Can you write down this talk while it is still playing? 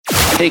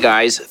Hey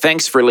guys,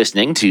 thanks for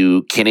listening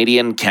to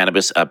Canadian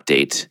Cannabis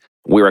Update.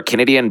 We're a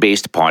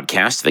Canadian-based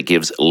podcast that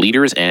gives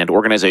leaders and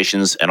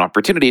organizations an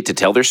opportunity to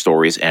tell their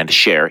stories and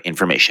share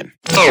information.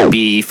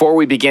 Before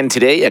we begin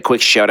today, a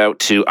quick shout out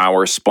to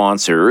our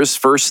sponsors.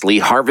 Firstly,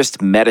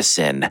 Harvest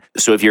Medicine.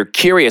 So if you're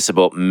curious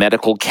about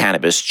medical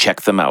cannabis,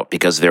 check them out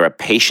because they're a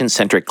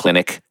patient-centric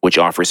clinic which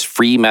offers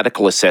free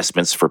medical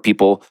assessments for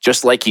people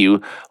just like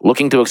you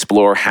looking to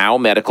explore how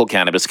medical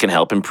cannabis can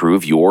help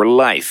improve your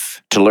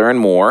life. To learn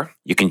more,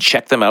 you can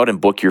check them out and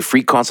book your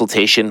free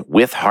consultation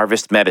with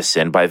Harvest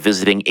Medicine by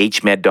visiting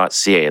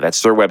hmed.ca.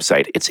 That's their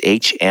website. It's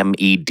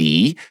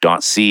hmed.ca,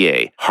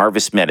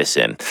 Harvest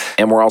Medicine.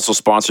 And we're also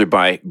sponsored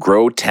by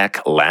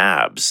GrowTech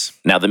Labs.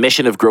 Now, the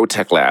mission of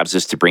GrowTech Labs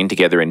is to bring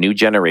together a new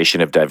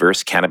generation of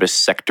diverse cannabis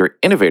sector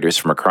innovators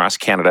from across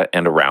Canada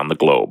and around the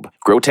globe.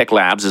 GrowTech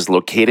Labs is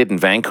located in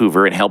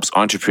Vancouver and helps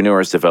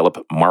entrepreneurs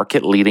develop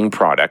market-leading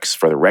products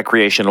for the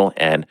recreational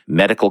and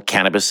medical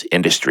cannabis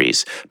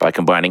industries by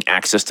combining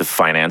access to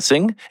financing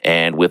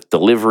and with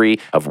delivery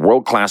of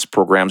world-class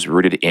programs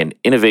rooted in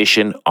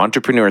innovation,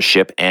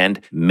 entrepreneurship,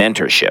 and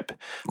mentorship.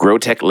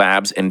 GrowTech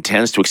Labs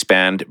intends to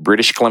expand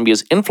British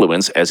Columbia's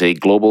influence as a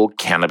global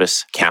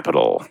cannabis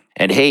capital.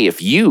 And hey,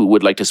 if you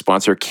would like to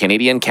sponsor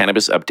Canadian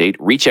Cannabis Update,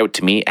 reach out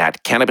to me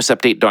at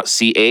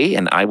cannabisupdate.ca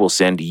and I will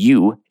send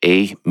you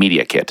a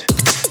media kit.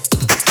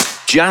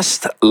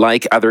 Just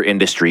like other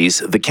industries,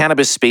 the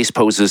cannabis space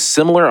poses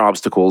similar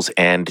obstacles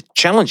and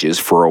challenges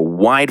for a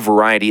wide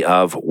variety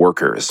of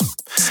workers.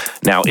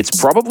 Now, it's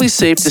probably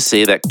safe to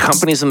say that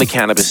companies in the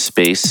cannabis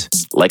space,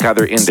 like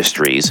other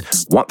industries,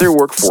 want their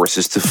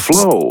workforces to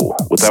flow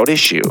without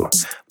issue.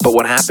 But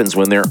what happens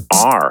when there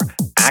are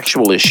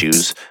actual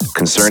issues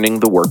concerning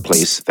the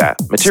workplace that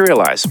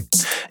materialize?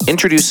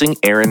 Introducing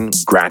Erin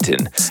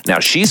Gratton. Now,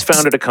 she's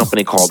founded a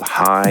company called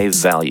High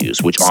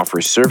Values, which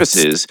offers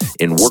services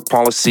in work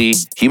policy,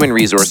 human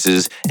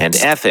resources, and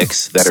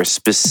ethics that are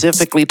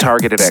specifically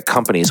targeted at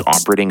companies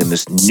operating in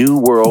this new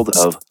world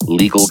of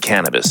legal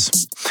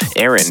cannabis.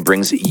 Erin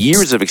brings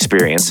years of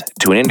experience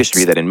to an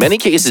industry that in many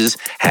cases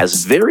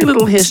has very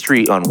little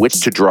history on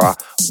which to draw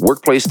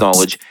workplace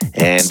knowledge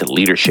and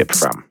leadership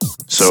from.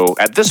 So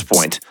at this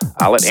point,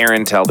 I'll let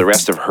Erin tell the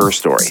rest of her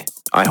story.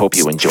 I hope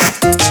you enjoy.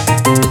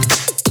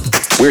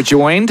 We're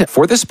joined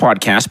for this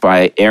podcast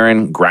by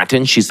Erin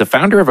Gratton. She's the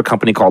founder of a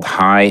company called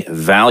High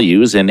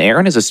Values, and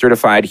Erin is a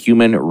certified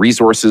human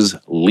resources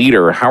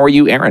leader. How are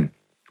you, Erin?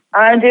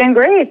 I'm doing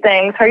great,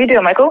 thanks. How are you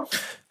doing, Michael?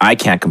 I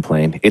can't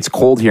complain. It's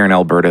cold here in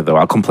Alberta, though.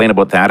 I'll complain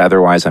about that.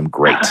 Otherwise, I'm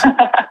great.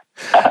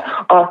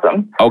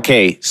 Awesome.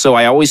 Okay, so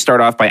I always start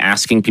off by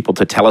asking people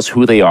to tell us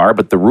who they are,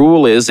 but the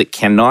rule is it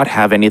cannot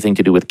have anything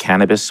to do with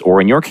cannabis or,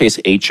 in your case,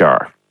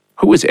 HR.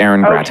 Who is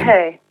Erin Gratton?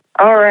 Okay.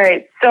 All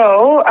right.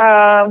 So,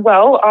 I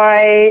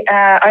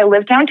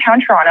live downtown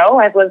Toronto.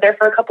 I've lived there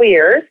for a couple of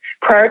years.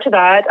 Prior to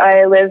that,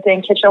 I lived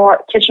in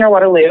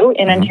Kitchener-Waterloo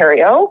in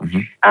Ontario. Mm-hmm.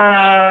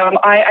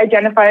 I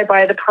identify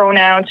by the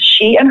pronouns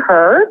she and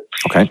her.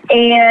 Okay.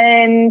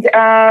 And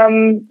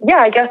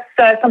I guess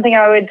something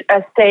I would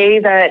say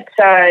that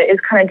is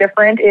kind of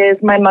different is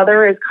my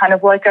mother is kind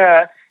of like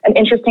an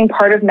interesting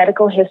part of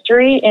medical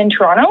history in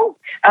Toronto.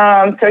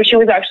 So she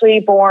was actually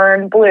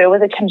born blue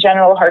with a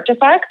congenital heart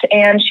defect,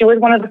 and she was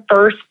one of the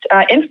first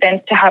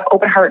infants to have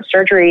open heart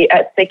surgery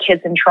at Sick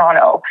Kids in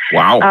Toronto.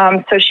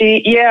 Wow. So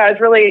she has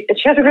a really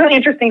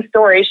interesting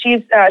story.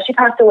 She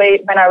passed away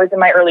when I was in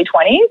my early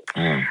 20s,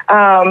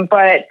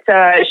 but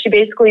she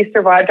basically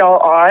survived all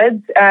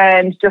odds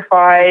and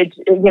defied,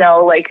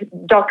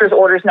 doctor's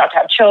orders not to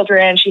have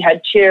children. She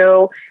had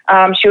two.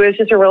 She was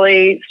just a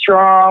really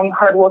strong,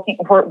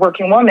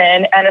 hardworking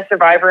woman and a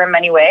survivor in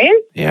many ways.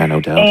 Yeah, no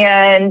doubt.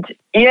 And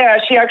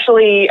she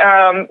actually,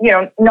 I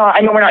know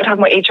we're not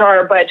talking about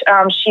HR, but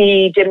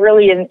she did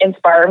really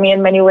inspire me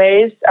in many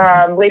ways.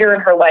 Later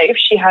in her life,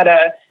 she had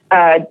a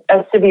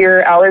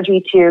severe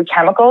allergy to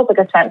chemicals, like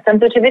a scent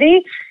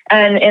sensitivity.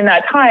 And in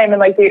that time, in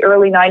like the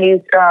late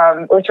 90s,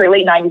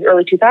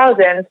 early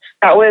 2000s,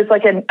 that was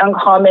like an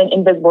uncommon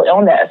invisible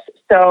illness.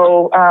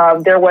 So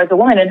there was a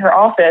woman in her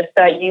office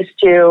that used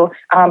to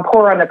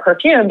pour on the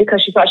perfume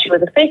because she thought she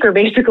was a faker,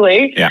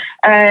 basically. Yeah.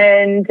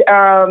 And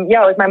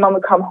my mom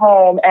would come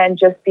home and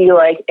just be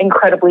like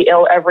incredibly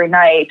ill every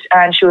night,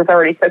 and she was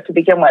already sick to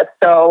begin with.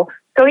 So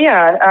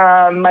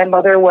my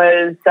mother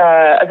was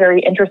a very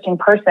interesting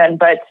person,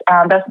 but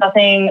that's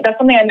something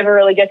I never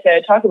really get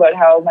to talk about,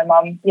 how my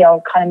mom,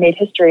 kind of made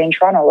history in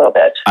Toronto a little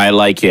bit. I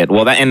like it.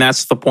 Well,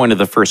 that's the point of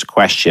the first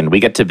question. We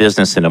get to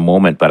business in a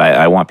moment, but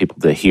I want people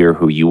to hear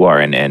who you are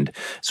and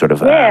sort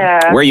of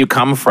where you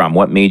come from,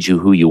 what made you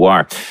who you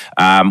are.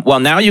 Well,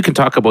 now you can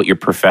talk about your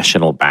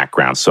professional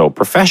background. So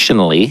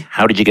professionally,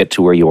 how did you get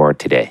to where you are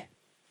today?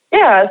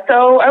 Yeah,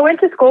 so I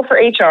went to school for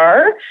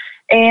HR.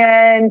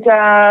 And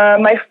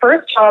my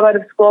first job out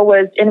of school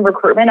was in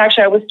recruitment.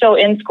 Actually, I was still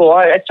in school.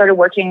 I started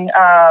working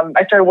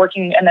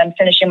and then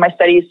finishing my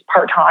studies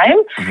part-time.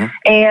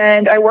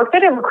 And I worked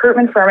at a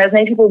recruitment firm, as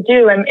many people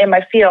do in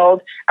my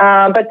field.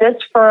 But this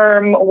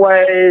firm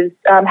was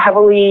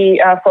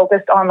heavily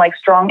focused on like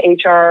strong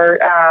HR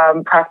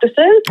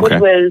practices, which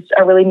was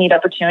a really neat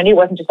opportunity. It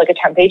wasn't just like a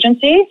temp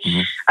agency.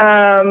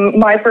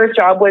 My first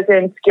job was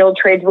in skilled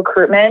trades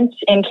recruitment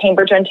in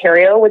Cambridge,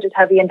 Ontario, which is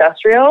heavy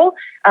industrial.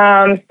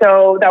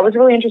 So that was a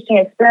really interesting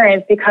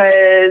experience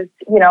because,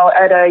 you know,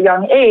 at a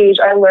young age,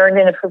 I learned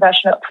in a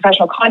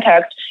professional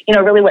context, you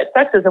know, really what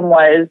sexism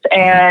was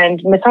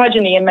and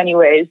misogyny in many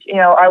ways. You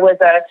know, I was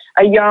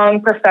a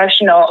young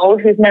professional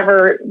who's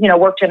never, you know,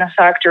 worked in a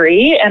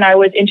factory, and I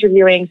was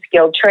interviewing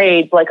skilled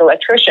trades like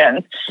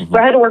electricians. So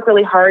I had to work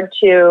really hard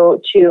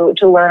to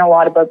learn a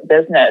lot about the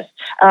business.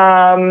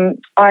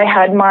 I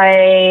had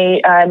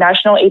my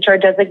national HR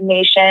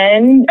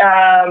designation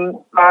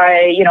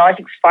I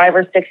think 5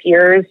 or 6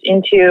 years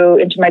into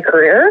my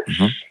career.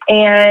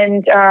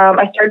 And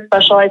I started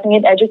specializing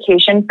in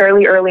education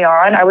fairly early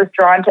on. I was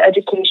drawn to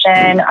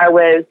education. I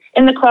was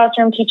in the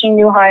classroom teaching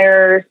new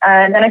hires.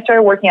 And then I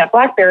started working at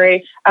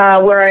BlackBerry,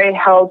 where I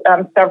held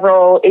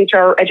several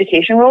HR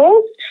education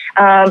roles.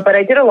 But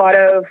I did a lot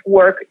of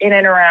work in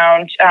and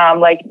around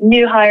like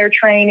new hire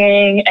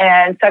training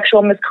and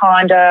sexual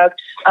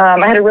misconduct.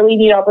 I had a really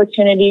neat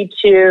opportunity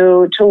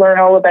to learn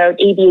all about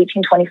AB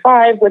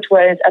 1825, which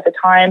was at the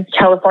time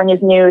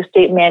California's new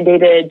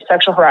state-mandated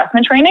sexual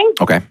harassment training.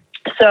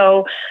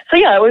 So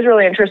yeah, it was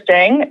really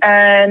interesting.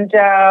 And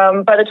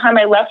by the time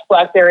I left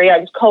BlackBerry, I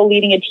was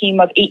co-leading a team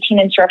of 18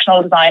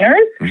 instructional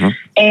designers.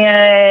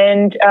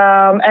 And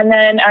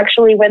then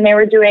actually when they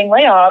were doing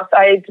layoffs,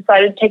 I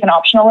decided to take an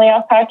optional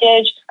layoff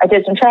package. I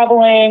did some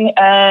traveling,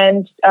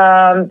 and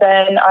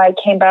then I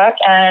came back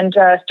and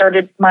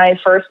started my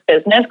first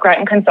business,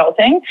 Grattan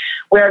Consulting,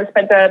 where I've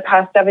spent the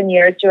past 7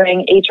 years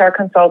doing HR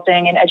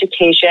consulting and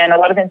education, a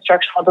lot of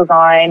instructional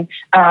design,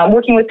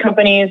 working with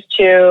companies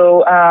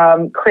to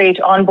create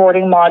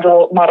onboarding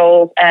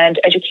models and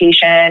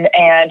education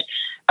and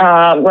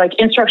like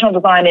instructional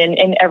design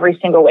in every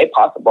single way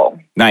possible.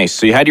 Nice.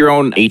 So you had your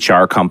own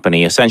HR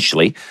company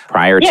essentially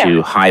prior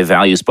to High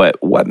Values,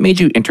 but what made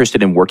you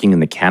interested in working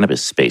in the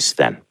cannabis space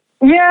then?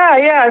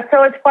 Yeah.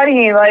 So it's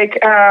funny, like,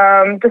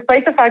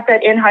 despite the fact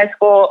that in high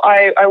school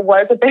I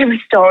was a bit of a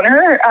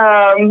stoner,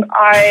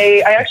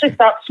 I actually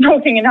stopped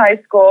smoking in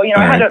high school. You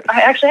know,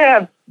 I actually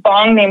had a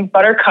bong named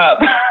Buttercup.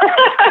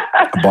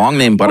 A bong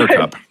named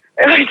Buttercup?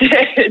 I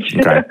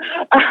did. Okay.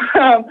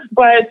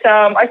 But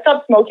I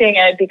stopped smoking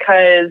it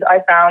because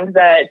I found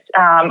that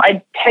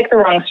I picked the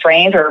wrong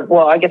strains, or,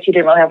 well, I guess you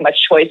didn't really have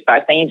much choice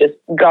back then. You just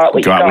got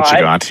what you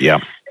got. Yeah.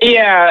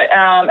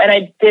 Yeah, and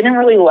I didn't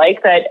really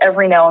like that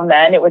every now and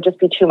then it would just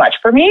be too much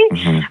for me.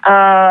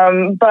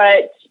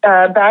 But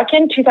back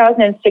in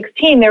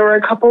 2016, there were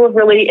a couple of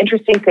really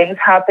interesting things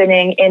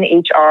happening in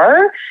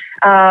HR.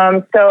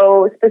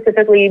 So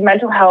specifically,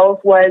 mental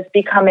health was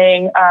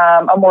becoming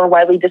a more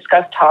widely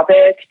discussed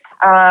topic.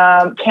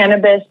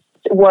 Cannabis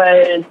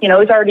was, it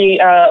was already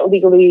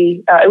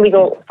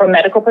illegal from a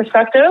medical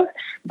perspective,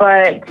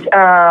 but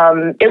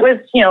it was,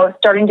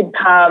 starting to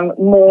become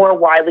more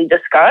widely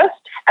discussed.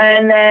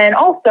 And then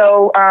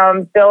also,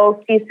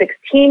 Bill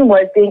C-16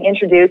 was being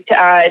introduced to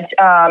add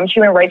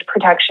human rights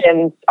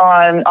protections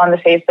on the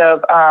face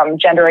of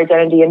gender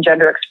identity and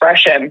gender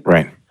expression.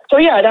 Right. So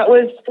yeah, that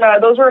was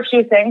those were a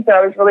few things that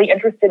I was really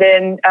interested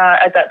in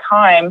at that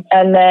time.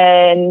 And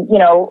then,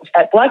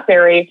 at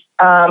BlackBerry,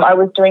 I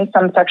was doing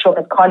some sexual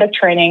misconduct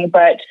training,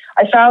 but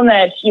I found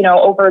that,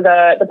 over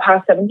the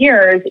past 7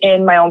 years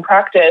in my own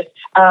practice,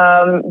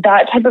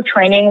 that type of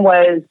training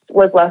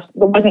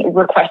wasn't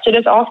requested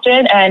as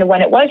often. And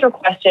when it was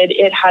requested,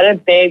 it had a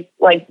big,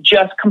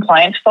 just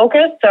compliance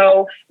focus.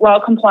 So while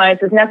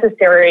compliance is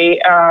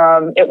necessary,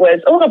 it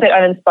was a little bit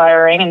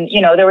uninspiring, and,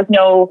 there was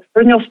no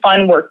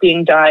fun work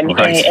being done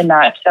in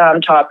that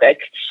topic.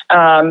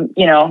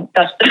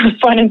 That's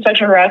fun and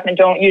sexual harassment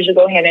don't usually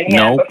go hand in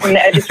hand, but from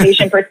the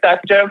education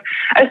perspective,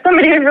 as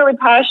somebody who's really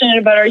passionate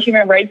about our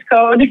human rights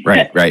code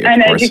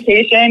and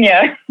education,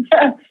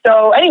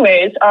 So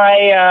anyways,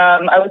 I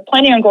was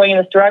planning on going in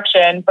this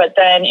direction, but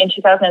then in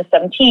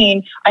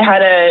 2017, I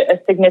had a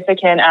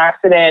significant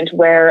accident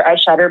where I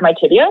shattered my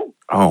tibia.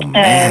 Oh,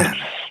 man.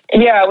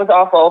 And yeah, it was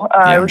awful.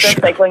 It was a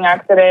cycling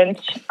accident.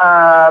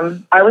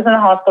 I was in the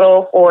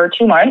hospital for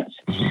 2 months.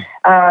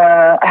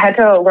 I had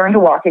to learn to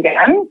walk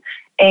again.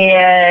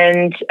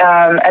 And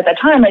at that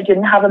time, I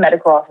didn't have a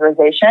medical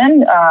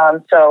authorization.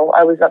 So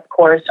I was, of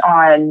course,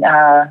 on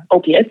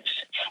opiates.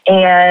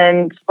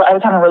 And I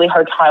was having a really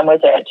hard time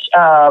with it,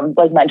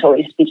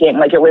 mentally speaking.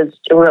 It was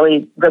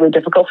really, really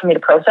difficult for me to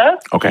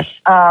process. Okay.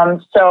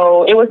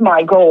 So it was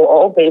my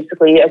goal,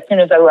 basically, as soon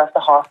as I left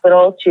the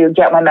hospital, to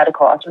get my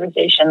medical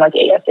authorization,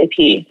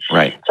 ASAP.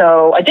 Right.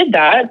 So I did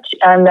that.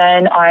 And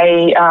then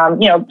I,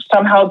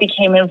 somehow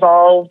became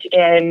involved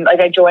in,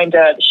 I joined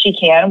She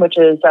Can, which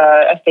is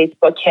a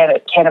Facebook a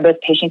cannabis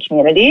patient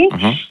community.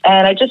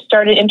 And I just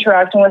started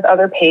interacting with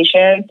other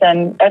patients.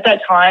 And at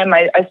that time,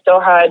 I still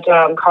had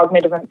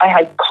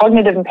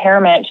cognitive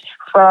impairment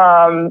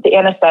from the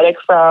anesthetic,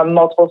 from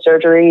multiple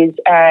surgeries,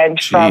 and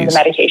from the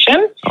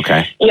medication.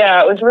 Okay.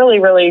 Yeah, it was really,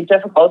 really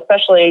difficult,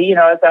 especially,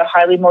 as a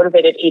highly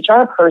motivated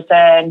HR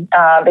person.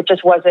 It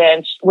just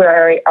wasn't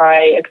where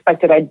I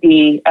expected I'd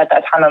be at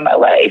that time of my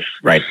life.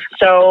 Right.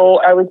 So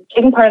I was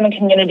taking part in the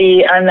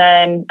community, and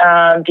then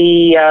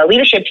the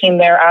leadership team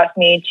there asked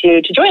me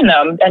to join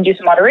them and do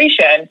some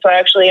moderation. So I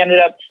actually ended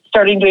up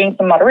starting doing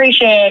some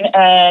moderation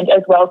and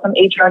as well as some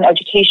HR and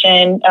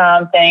education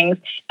things.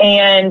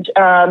 And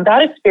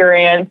that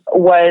experience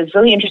was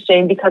really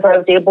interesting because I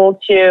was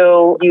able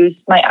to use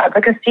my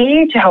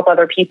advocacy to help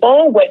other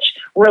people, which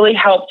really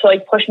helped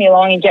to push me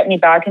along and get me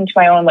back into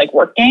my own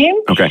work game.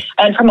 Okay.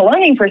 And from a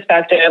learning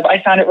perspective,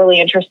 I found it really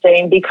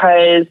interesting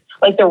because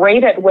the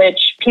rate at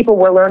which people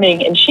were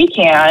learning in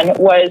SheCan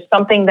was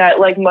something that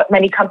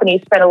many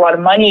companies spent a lot of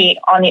money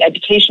on the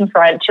education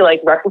front to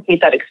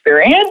replicate that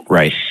experience.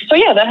 Right. So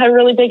yeah, that had a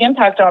really big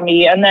impact on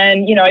me. And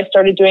then, I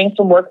started doing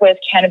some work with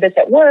Cannabis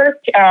at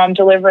Work,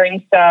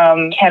 delivering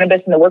some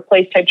cannabis in the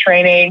workplace type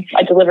training.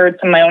 I delivered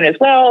some of my own as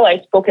well. I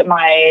spoke at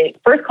my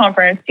first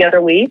conference the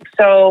other week.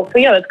 So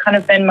yeah, that's kind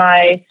of been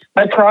my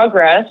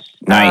progress.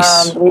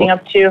 Nice. Leading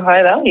up to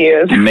High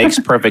Values. Makes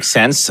perfect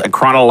sense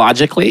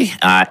chronologically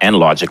and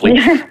logically.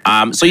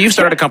 So you've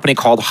started a company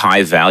called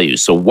High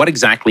Values. So what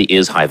exactly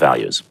is High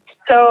Values?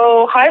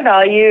 So High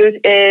Values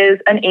is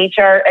an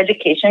HR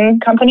education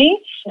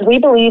company. We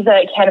believe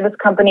that cannabis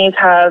companies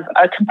have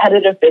a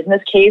competitive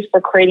business case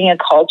for creating a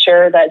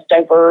culture that's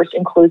diverse,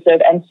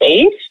 inclusive, and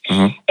safe.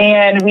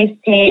 And we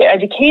see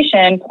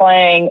education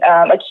playing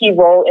a key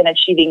role in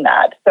achieving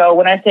that. So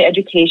when I say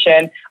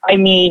education, I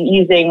mean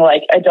using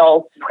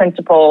adult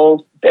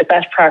principles,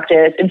 best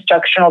practice,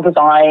 instructional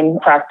design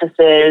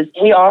practices.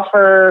 We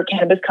offer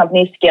cannabis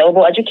companies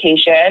scalable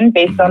education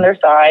based on their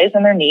size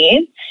and their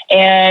needs.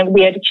 And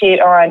we educate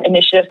on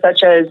initiatives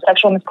such as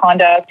sexual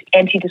misconduct,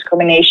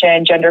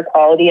 anti-discrimination, gender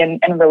equality,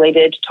 and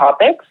related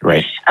topics.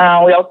 Right.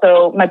 We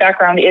also, my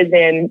background is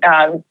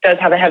does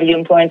have a heavy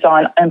influence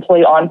on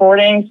employee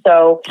onboarding.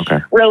 So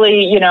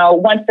really,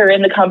 once they're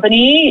in the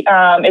company,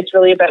 it's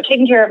really about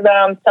taking care of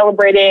them,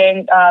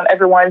 celebrating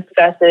everyone's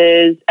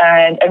successes,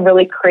 and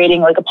really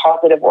creating a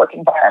positive work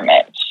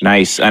environment.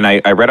 Nice. And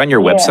I read on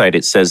your website,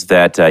 it says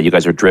that you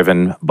guys are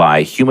driven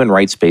by human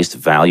rights-based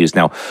values.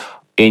 Now,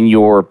 in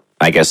your,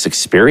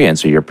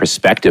 experience or your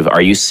perspective,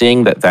 are you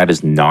seeing that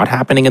is not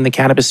happening in the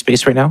cannabis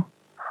space right now?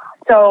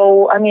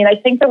 So, I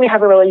think that we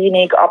have a really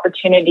unique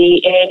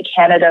opportunity in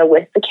Canada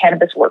with the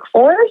cannabis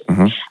workforce.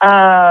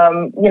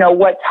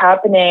 What's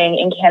happening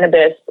in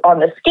cannabis on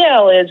the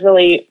scale is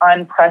really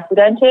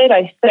unprecedented,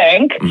 I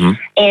think.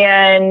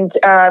 And,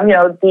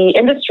 the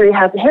industry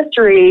has a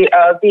history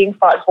of being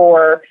fought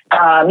for,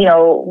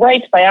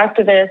 rights by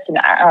activists and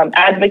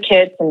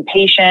advocates and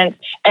patients.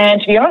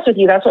 And to be honest with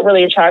you, that's what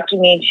really attracted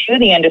me to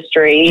the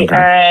industry.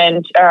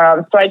 And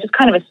so I just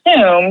kind of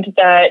assumed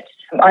that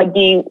I'd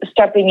be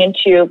stepping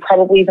into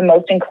probably the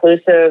most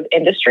inclusive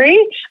industry,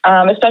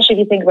 especially if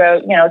you think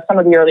about, some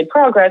of the early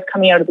progress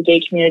coming out of the gay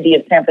community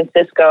in San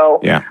Francisco.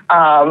 Yeah.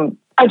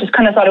 I just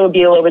kind of thought it would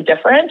be a little bit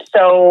different.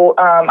 So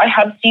I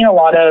have seen a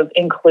lot of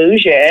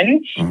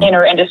inclusion in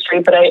our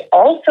industry, but I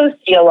also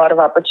see a lot of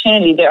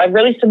opportunity. There are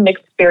really some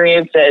mixed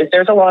experiences.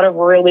 There's a lot of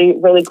really,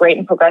 really great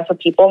and progressive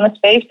people in the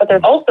space, but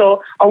there's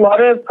also a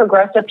lot of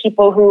progressive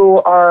people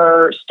who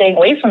are staying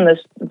away from this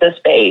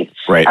space.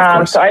 Right.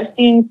 So I've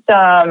seen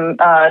some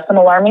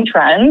alarming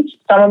trends,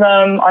 some of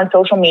them on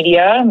social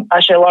media,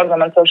 actually a lot of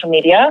them on social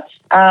media.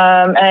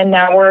 And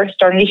now we're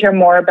starting to hear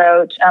more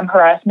about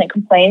harassment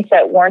complaints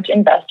that weren't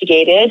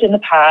investigated in the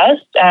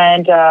past,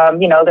 and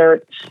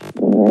they're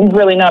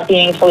really not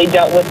being fully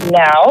dealt with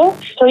now.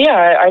 So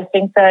yeah, I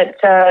think that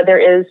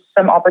there is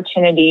some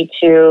opportunity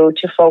to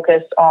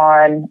focus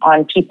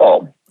on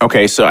people.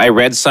 Okay, so I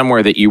read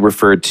somewhere that you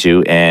referred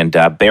to, and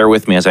bear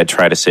with me as I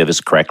try to say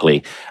this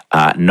correctly,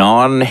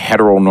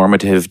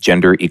 non-heteronormative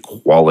gender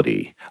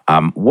equality.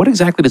 What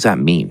exactly does that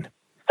mean?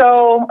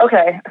 So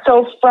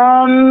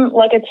from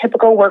a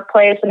typical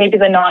workplace, maybe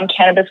the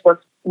non-cannabis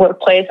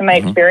workplace in my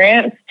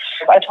experience,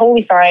 I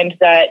totally find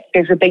that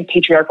there's a big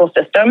patriarchal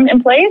system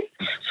in place.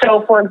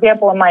 So, for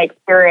example, in my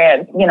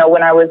experience,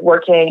 when I was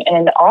working in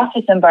an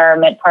office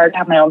environment prior to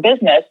having my own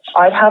business,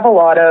 I'd have a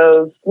lot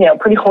of,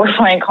 pretty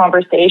horrifying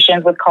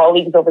conversations with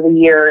colleagues over the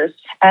years.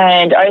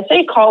 And I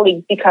say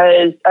colleagues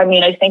because,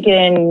 I think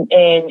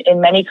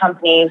in many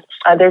companies,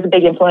 there's a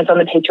big influence on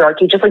the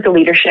patriarchy, just like the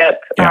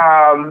leadership,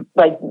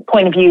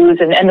 point of views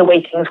and the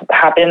way things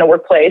happen in the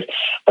workplace.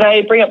 But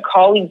I bring up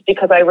colleagues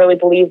because I really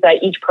believe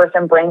that each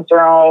person brings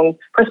their own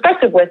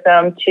perspective with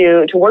them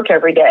to work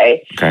every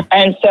day. Okay.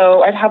 And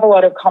so I'd have a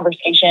lot of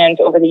conversations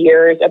over the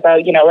years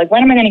about,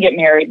 when am I going to get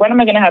married? When am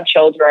I going to have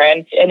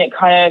children? And it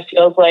kind of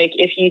feels like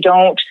if you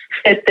don't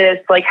fit this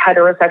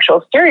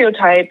heterosexual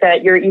stereotype,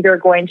 that you're either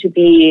going to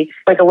be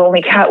a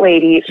lonely cat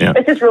lady. Yeah.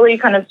 It's just really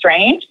kind of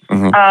strange.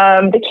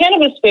 The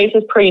cannabis space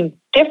is pretty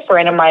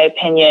different, in my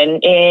opinion.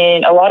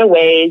 In a lot of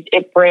ways,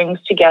 it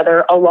brings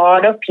together a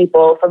lot of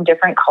people from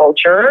different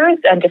cultures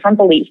and different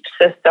belief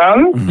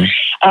systems,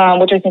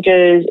 which I think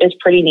is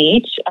pretty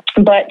neat.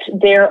 But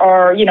there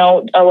are,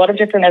 a lot of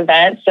different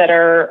events that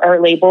are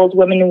labeled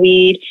Women in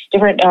Weed,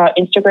 different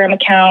Instagram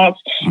accounts.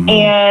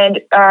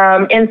 And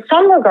in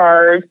some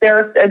regards,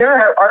 there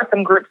are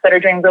some groups that are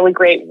doing really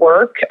great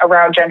work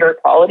around gender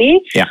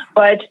equality. Yeah.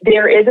 But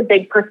there is a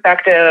big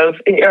percentage,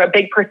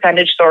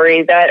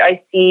 that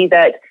I see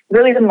that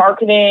really the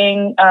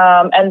marketing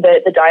and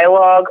the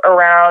dialogue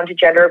around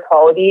gender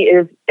equality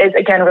is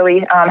again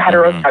really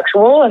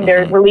heterosexual,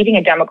 and we're leaving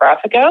a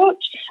demographic out.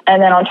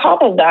 And then on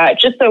top of that,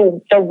 just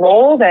the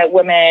role that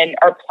women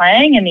are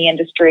playing in the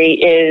industry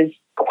is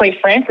quite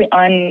frankly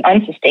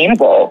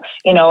unsustainable.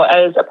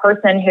 As a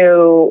person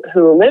who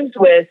lives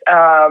with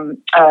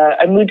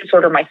a mood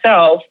disorder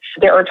myself,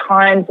 there are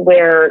times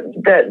where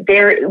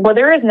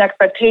there is an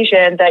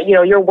expectation that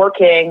you're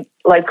working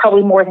like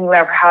probably more than you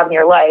ever have in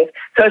your life.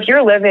 So if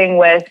you're living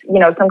with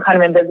some kind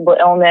of invisible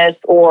illness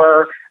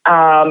or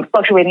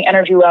fluctuating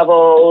energy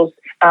levels,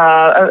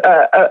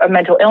 a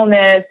mental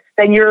illness,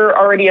 then you're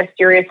already a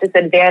serious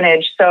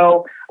disadvantage.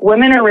 So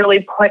women are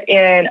really put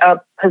in a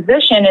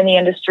position in the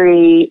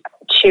industry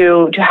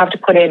to have to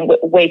put in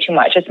way too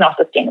much. It's not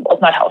sustainable.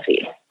 It's not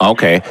healthy.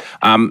 Okay.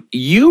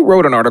 You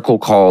wrote an article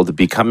called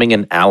Becoming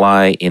an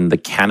Ally in the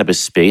Cannabis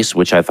Space,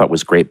 which I thought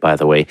was great, by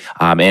the way.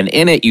 And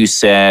in it, you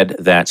said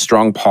that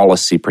strong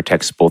policy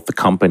protects both the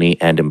company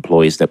and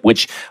employees,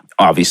 which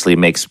obviously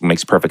makes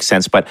perfect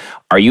sense. But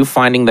are you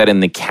finding that in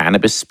the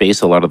cannabis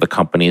space, a lot of the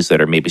companies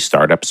that are maybe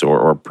startups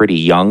or pretty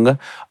young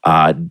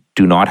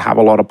do not have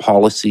a lot of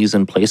policies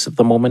in place at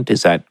the moment?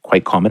 Is that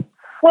quite common?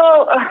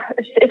 Well,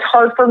 it's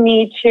hard for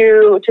me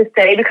to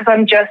say because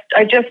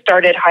I just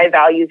started High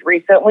Values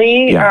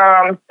recently.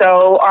 Yeah.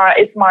 So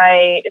it's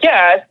my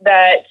guess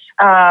that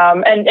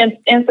and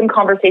in some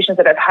conversations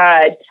that I've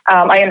had,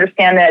 I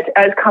understand that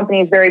as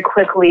companies very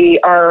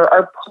quickly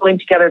are pulling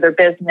together their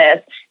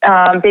business,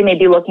 they may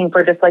be looking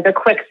for just like a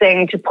quick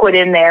thing to put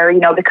in there,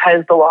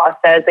 because the law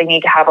says they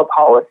need to have a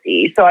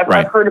policy. So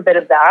I've heard a bit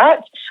of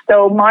that.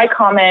 So my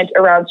comment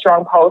around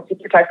strong policy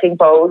protecting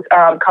both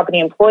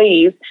company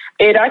employees,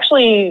 it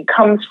actually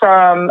comes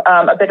from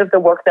a bit of the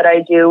work that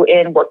I do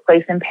in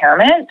workplace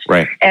impairment.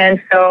 Right.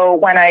 And so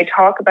when I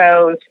talk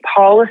about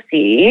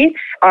policy,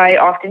 I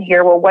often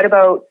hear, well, what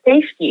about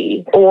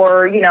safety?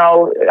 Or,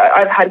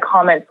 I've had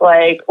comments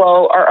like,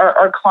 well,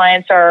 our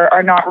clients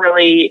are not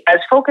really as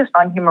focused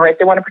on human rights.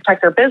 They want to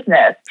protect their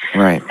business.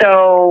 Right.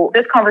 So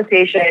this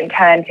conversation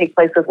can take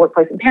place with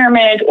workplace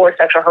impairment or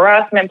sexual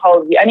harassment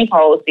policy, any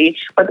policy.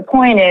 But the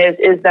point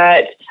is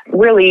that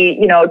really,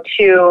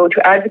 to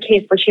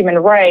advocate for human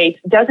rights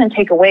doesn't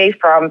take away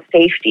from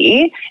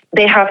safety.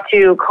 They have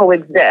to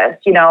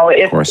coexist.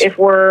 If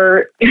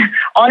we're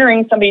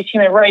honoring somebody's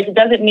human rights, it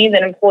doesn't mean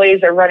that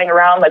employees are running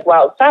around like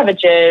wild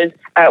savages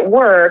at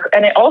work.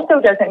 And it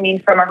also doesn't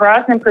mean from a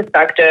harassment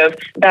perspective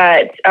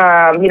that,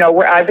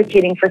 we're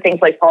advocating for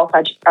things like false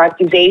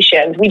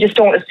accusations. We just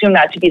don't assume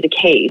that to be the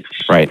case.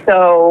 Right.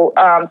 So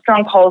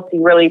strong policy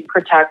really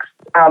protects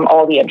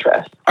all the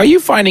interests. Are you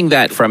finding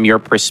that from your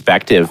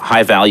perspective,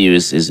 High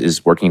Values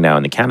is working now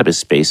in the cannabis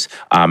space?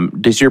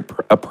 Does your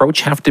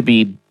approach have to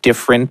be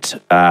different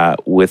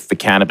with the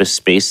cannabis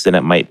space than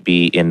it might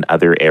be in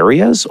other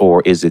areas,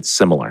 or is it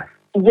similar?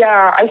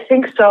 Yeah, I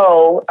think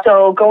so.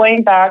 So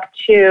going back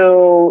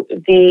to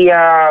the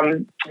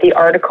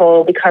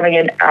article, Becoming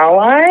an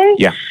Ally.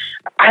 Yeah.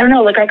 I don't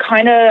know, I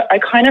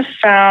kind of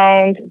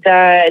found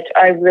that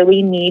I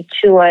really need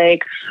to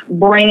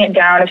bring it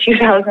down a few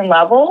thousand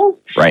levels.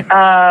 Right.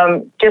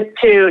 Just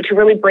to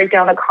really break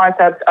down the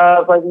concept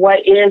of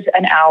what is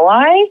an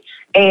ally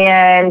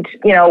and,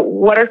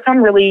 what are some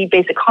really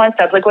basic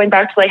concepts, going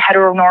back to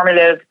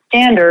heteronormative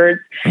standards.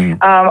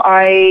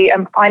 I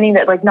am finding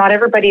that not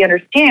everybody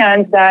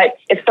understands that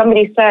if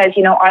somebody says,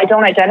 I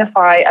don't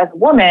identify as a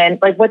woman,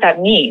 what that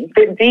means.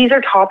 These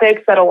are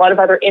topics that a lot of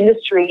other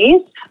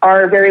industries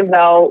are very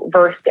well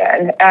versed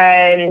in.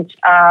 And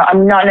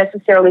I'm not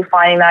necessarily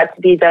finding that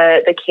to be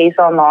the case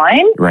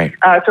online. Right.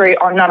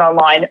 Not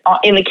online,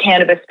 in the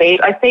cannabis space.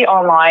 I say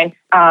online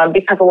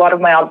because a lot of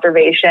my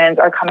observations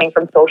are coming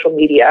from social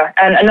media.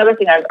 And another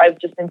thing I've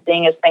just been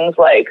seeing is things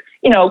like,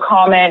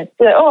 comments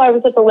that, I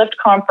was at the LIFT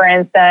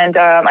conference and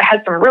I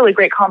had some really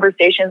great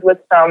conversations with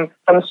some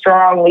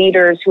strong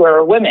leaders who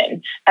are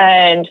women.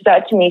 And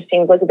that to me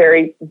seems like a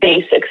very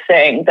basic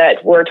thing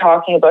that we're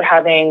talking about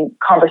having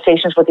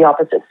conversations with the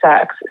opposite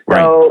sex.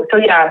 So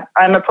yeah,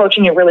 I'm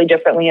approaching it really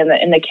differently in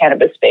the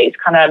cannabis space,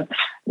 kind of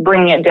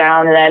bringing it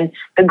down. And then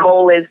the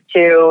goal is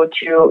to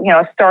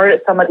start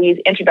at some of these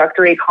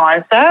introductory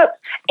concepts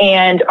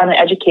and on the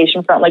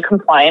education front,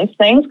 compliance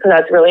things, because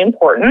that's really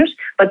important.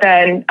 But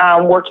then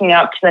working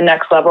up to the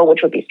next level,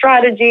 which would be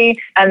strategy.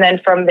 And then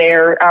from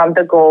there,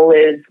 the goal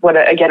is what,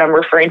 again, I'm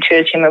referring to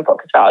as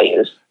human-focused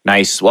values.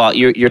 Nice. Well,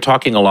 you're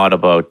talking a lot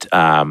about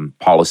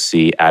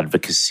policy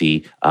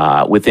advocacy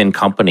within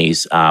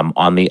companies.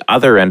 On the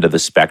other end of the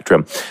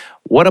spectrum,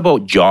 What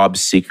about job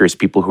seekers,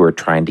 people who are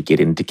trying to get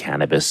into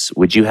cannabis?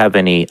 Would you have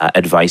any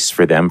advice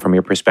for them from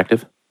your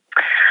perspective?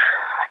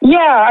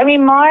 Yeah, I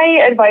mean,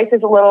 my advice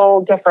is a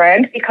little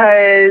different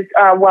because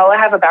while I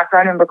have a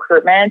background in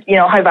recruitment,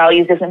 High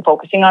Values isn't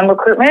focusing on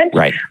recruitment.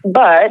 Right.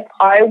 But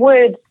I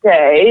would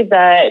say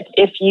that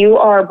if you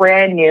are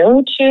brand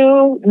new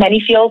to many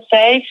fields,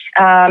 say,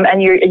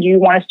 and you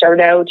want to start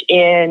out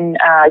in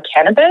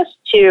cannabis,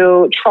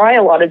 to try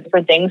a lot of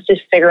different things to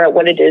figure out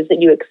what it is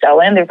that you excel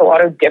in. There's a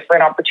lot of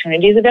different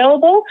opportunities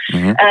available.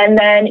 Mm-hmm. And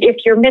then if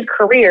you're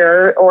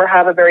mid-career or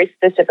have a very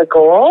specific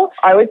goal,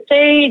 I would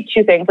say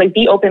two things, like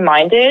be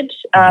open-minded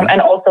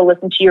and also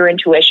listen to your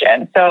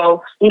intuition.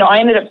 So, I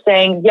ended up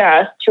saying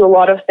yes to a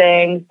lot of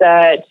things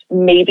that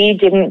maybe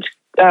didn't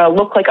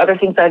look like other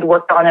things I'd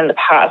worked on in the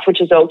past,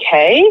 which is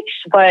okay.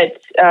 But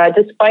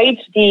despite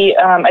the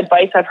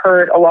advice I've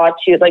heard a lot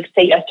to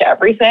say yes to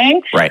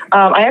everything, right.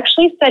 I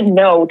actually said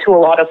no to a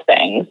lot of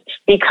things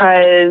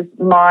because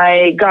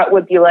my gut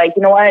would be like,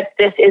 you know what,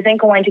 this isn't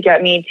going to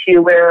get me to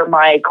where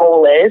my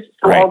goal is.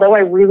 So right. Although I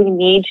really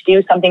need to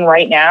do something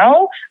right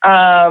now,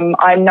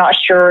 I'm not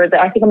sure that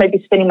I think I might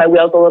be spinning my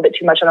wheels a little bit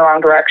too much in the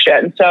wrong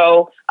direction.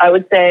 So I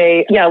would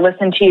say, yeah,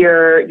 listen to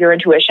your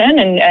intuition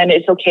and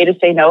it's okay to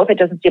say no if it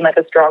doesn't seem like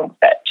a strong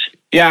fit.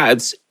 Yeah,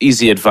 it's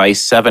easy advice.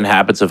 7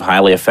 Habits of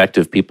Highly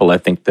Effective People. I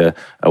think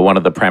one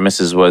of the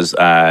premises was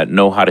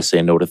know how to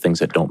say no to things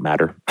that don't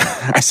matter.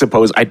 I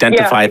suppose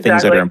identify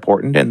things that are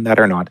important and that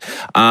are not.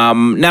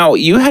 Now,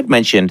 you had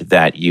mentioned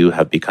that you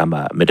have become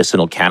a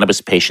medicinal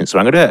cannabis patient. So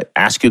I'm going to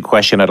ask you a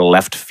question out of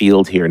left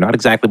field here. Not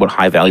exactly about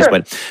High Values, sure.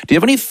 But do you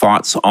have any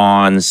thoughts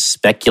on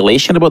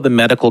speculation about the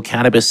medical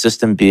cannabis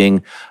system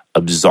being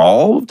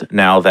absolved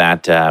now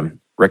that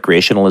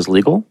recreational is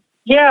legal?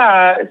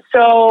 Yeah,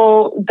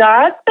 so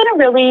that's been a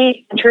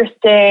really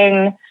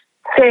interesting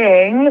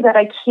thing that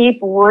I keep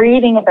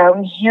reading about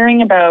and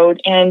hearing about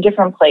in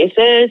different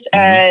places.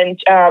 And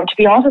to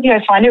be honest with you,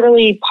 I find it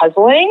really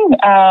puzzling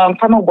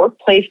from a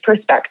workplace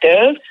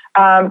perspective.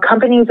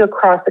 Companies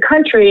across the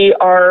country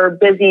are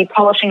busy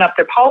polishing up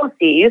their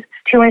policies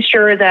to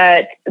ensure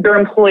that their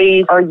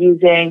employees are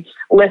using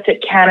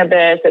licit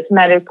cannabis that's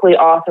medically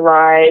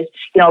authorized.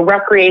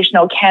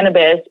 Recreational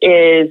cannabis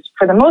is,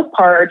 for the most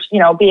part,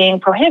 being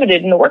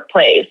prohibited in the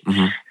workplace.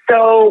 Mm-hmm.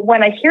 So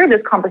when I hear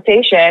this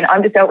conversation,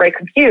 I'm just outright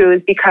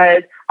confused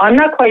because I'm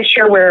not quite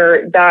sure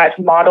where that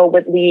model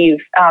would leave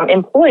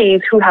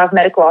employees who have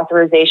medical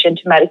authorization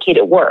to medicate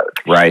at work.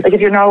 Right. Like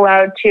if you're not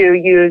allowed to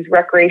use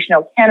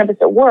recreational cannabis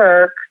at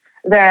work,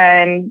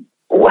 then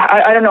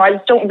I don't know. I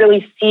just don't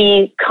really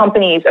see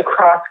companies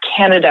across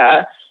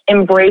Canada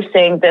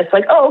embracing this,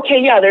 like, oh,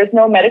 okay, yeah, there's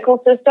no medical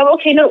system.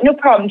 Okay, no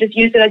problem. Just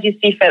use it as you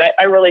see fit.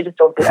 I really just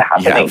don't see that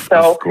happening.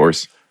 Yeah, of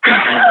course.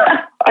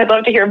 I'd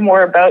love to hear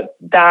more about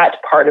that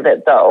part of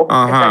it, though.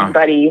 If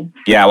anybody...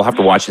 Yeah, we'll have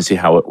to watch and see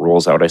how it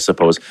rolls out, I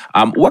suppose.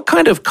 What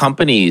kind of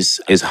companies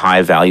is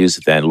High Values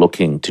then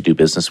looking to do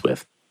business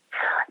with?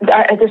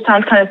 This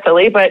sounds kind of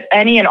silly, but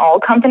any and all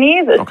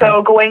companies. Okay.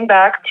 So going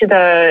back to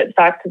the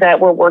fact that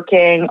we're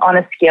working on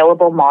a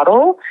scalable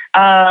model,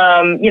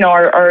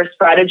 our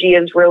strategy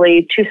is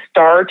really to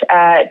start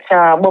at,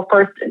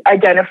 first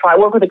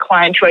work with a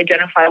client to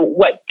identify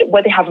what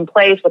they have in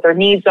place, what their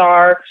needs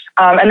are.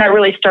 And that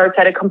really starts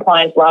at a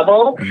compliance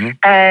level. Mm-hmm.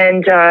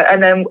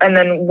 And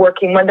then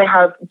working when they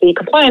have the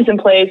compliance in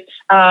place,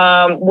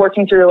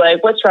 working through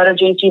like what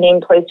strategies do you need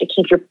in place to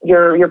keep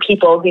your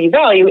people who you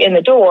value in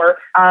the door,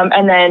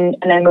 and then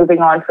moving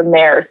on from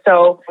there.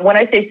 So when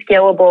I say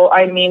scalable,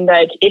 I mean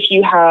that if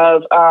you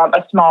have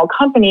a small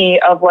company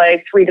of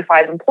like 3 to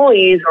 5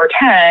 employees or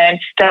 10,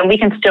 then we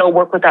can still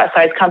work with that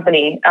size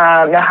company.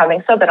 Now,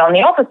 having said that, on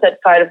the opposite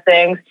side of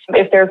things,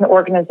 if there's an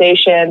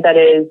organization that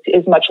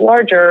is much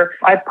larger,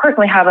 I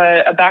personally have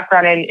a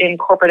background in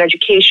corporate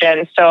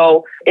education,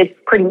 so it's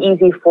pretty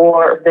easy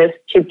for this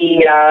to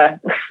be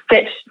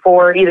fit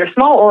for either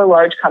small or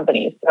large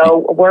companies.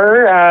 So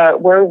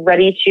we're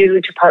ready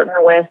to partner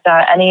with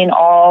any and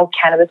all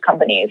cannabis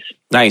companies.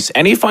 Nice.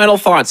 Any final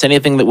thoughts?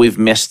 Anything that we've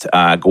missed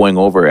going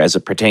over as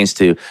it pertains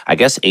to, I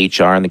guess,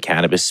 HR in the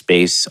cannabis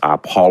space,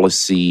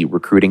 policy,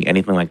 recruiting,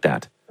 anything like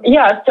that?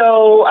 Yeah,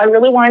 so I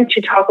really wanted to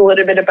talk a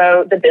little bit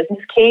about the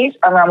business case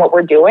around what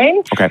we're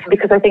doing,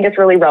 because I think it's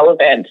really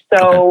relevant.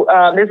 So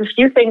there's a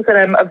few things that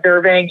I'm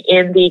observing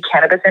in the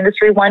cannabis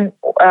industry. One,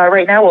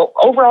 right now,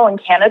 overall in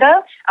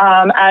Canada,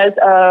 as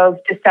of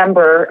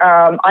December,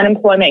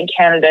 unemployment in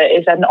Canada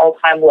is at an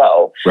all-time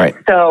low. Right.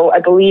 So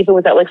I believe it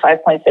was at like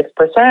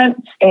 5.6%.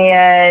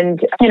 And,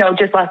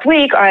 just last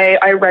week,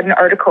 I read an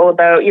article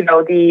about,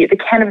 the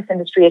cannabis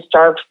industry is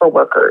starved for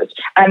workers.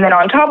 And then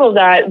on top of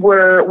that,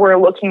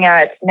 we're looking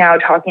at now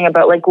talking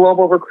about like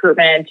global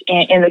recruitment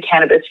in the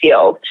cannabis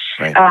field.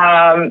 Right.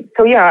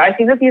 I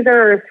think that these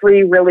are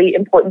 3 really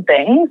important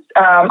things.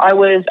 I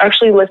was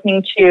actually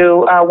listening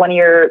to one of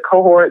your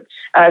cohort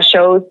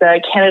shows,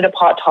 the Canada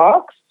Pot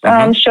Talks.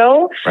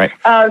 show. Right.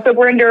 So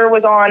Burinder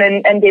was on,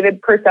 and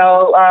David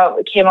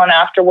Purcell came on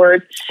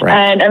afterwards. Right.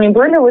 And I mean,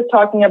 Burinder was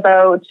talking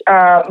about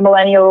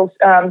millennials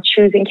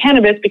choosing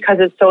cannabis because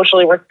it's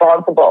socially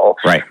responsible.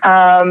 Right.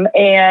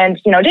 And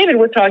David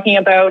was talking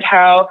about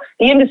how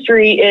the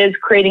industry is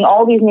creating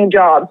all these new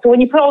jobs. So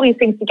when you put all these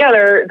things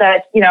together,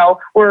 that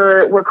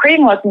we're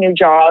creating lots of new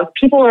jobs.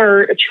 People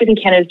are choosing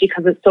cannabis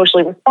because it's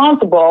socially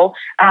responsible,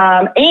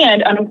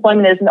 and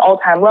unemployment is an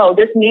all-time low.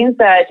 This means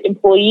that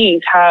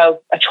employees have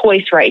a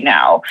choice right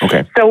now.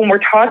 Okay. So when we're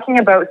talking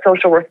about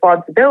social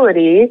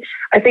responsibility,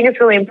 I think it's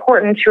really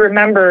important to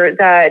remember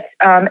that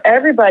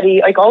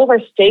everybody, like all of our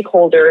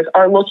stakeholders,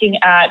 are looking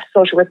at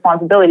social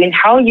responsibility, and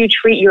how you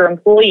treat your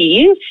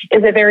employees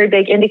is a very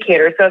big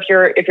indicator. So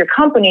if your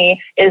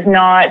company is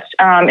not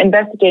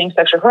investigating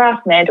sexual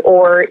harassment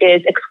or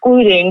is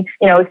excluding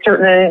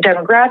certain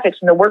demographics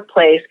in the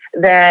workplace,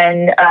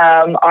 then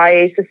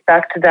I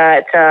suspect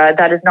that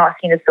that is not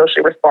seen as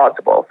socially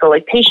responsible. So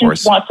like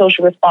patients want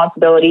social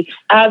responsibility,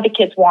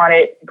 advocates want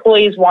it,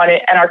 employees want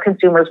it, and our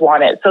consumers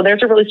want it. So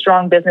there's a really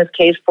strong business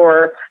case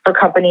for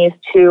companies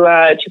to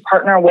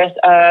partner with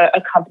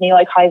a company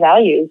like High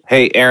Values.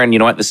 Hey, Erin, you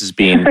know what? This has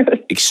been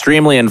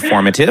extremely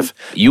informative.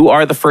 You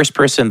are the first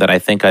person that I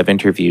think I've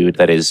interviewed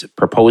that is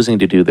proposing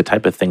to do the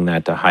type of thing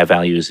that High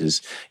Values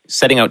is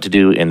setting out to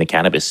do in the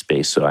cannabis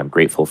space. So I'm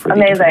grateful for the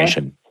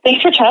information.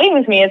 Thanks for chatting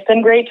with me. It's been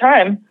a great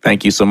time.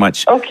 Thank you so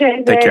much.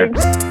 Okay. Take care.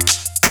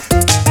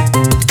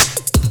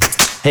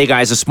 Hey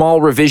guys, a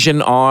small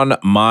revision on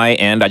my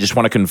end. I just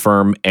want to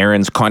confirm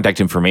Erin's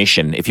contact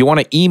information. If you want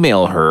to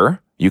email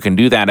her, you can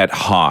do that at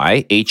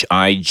High-H-I-G-H,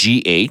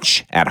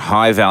 at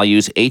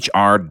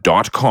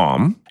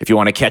highvalueshr.com. If you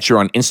want to catch her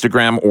on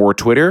Instagram or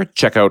Twitter,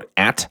 check out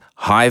at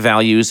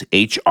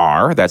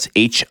highvalueshr. That's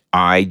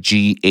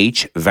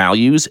H-I-G-H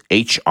Values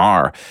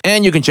HR.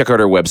 And you can check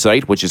out our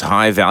website, which is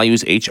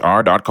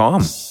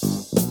highvalueshr.com.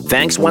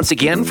 Thanks once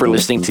again for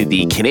listening to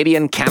the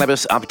Canadian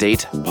Cannabis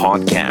Update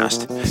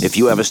podcast. If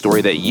you have a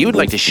story that you'd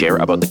like to share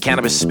about the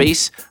cannabis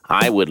space,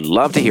 I would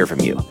love to hear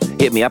from you.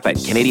 Hit me up at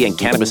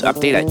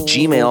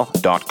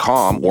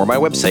canadiancannabisupdate@gmail.com or my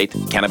website,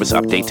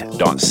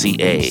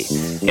 cannabisupdate.ca.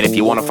 And if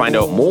you want to find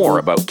out more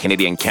about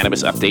Canadian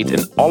Cannabis Update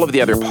and all of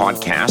the other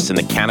podcasts in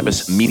the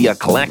Cannabis Media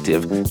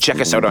Collective,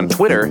 check us out on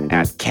Twitter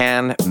at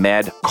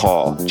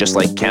CanMedCall, just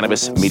like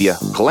Cannabis Media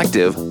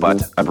Collective,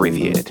 but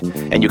abbreviated.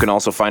 And you can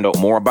also find out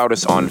more about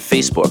us on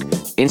Facebook,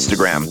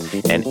 Instagram,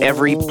 and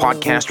every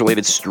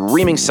podcast-related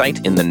streaming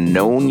site in the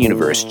known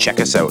universe. Check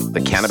us out,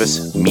 the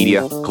Cannabis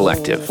Media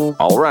Collective.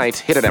 All right,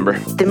 hit it, Ember.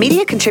 The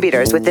media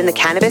contributors within the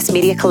Cannabis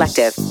Media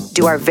Collective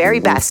do our very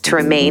best to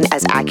remain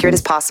as accurate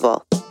as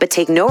possible, but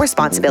take no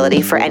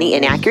responsibility for any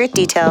inaccurate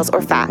details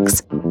or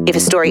facts. If a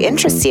story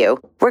interests you,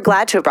 we're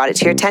glad to have brought it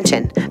to your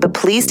attention, but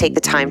please take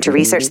the time to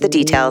research the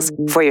details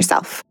for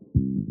yourself.